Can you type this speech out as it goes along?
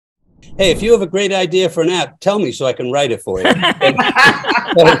hey, if you have a great idea for an app, tell me so I can write it for you.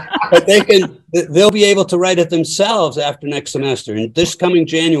 But they'll be able to write it themselves after next semester. And this coming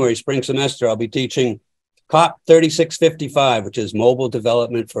January, spring semester, I'll be teaching COP 3655, which is mobile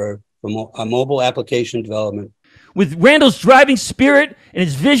development for mobile application development. With Randall's driving spirit and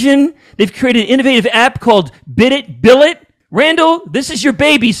his vision, they've created an innovative app called Bid It, Bill It. Randall, this is your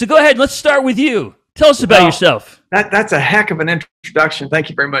baby, so go ahead. Let's start with you. Tell us about yourself. That's a heck of an introduction. Thank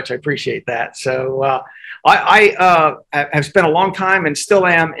you very much. I appreciate that. So I have spent a long time and still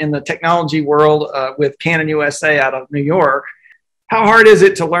am in the technology world with Canon USA out of New York. How hard is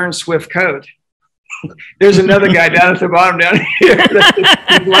it to learn Swift code? There's another guy down at the bottom down here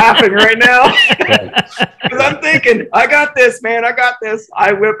that's laughing right now. Because I'm thinking, I got this, man. I got this.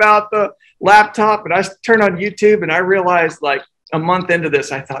 I whip out the laptop and I turn on YouTube and I realized like a month into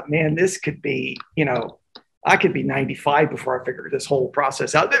this, I thought, man, this could be, I could be 95 before I figured this whole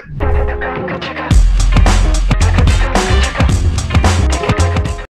process out.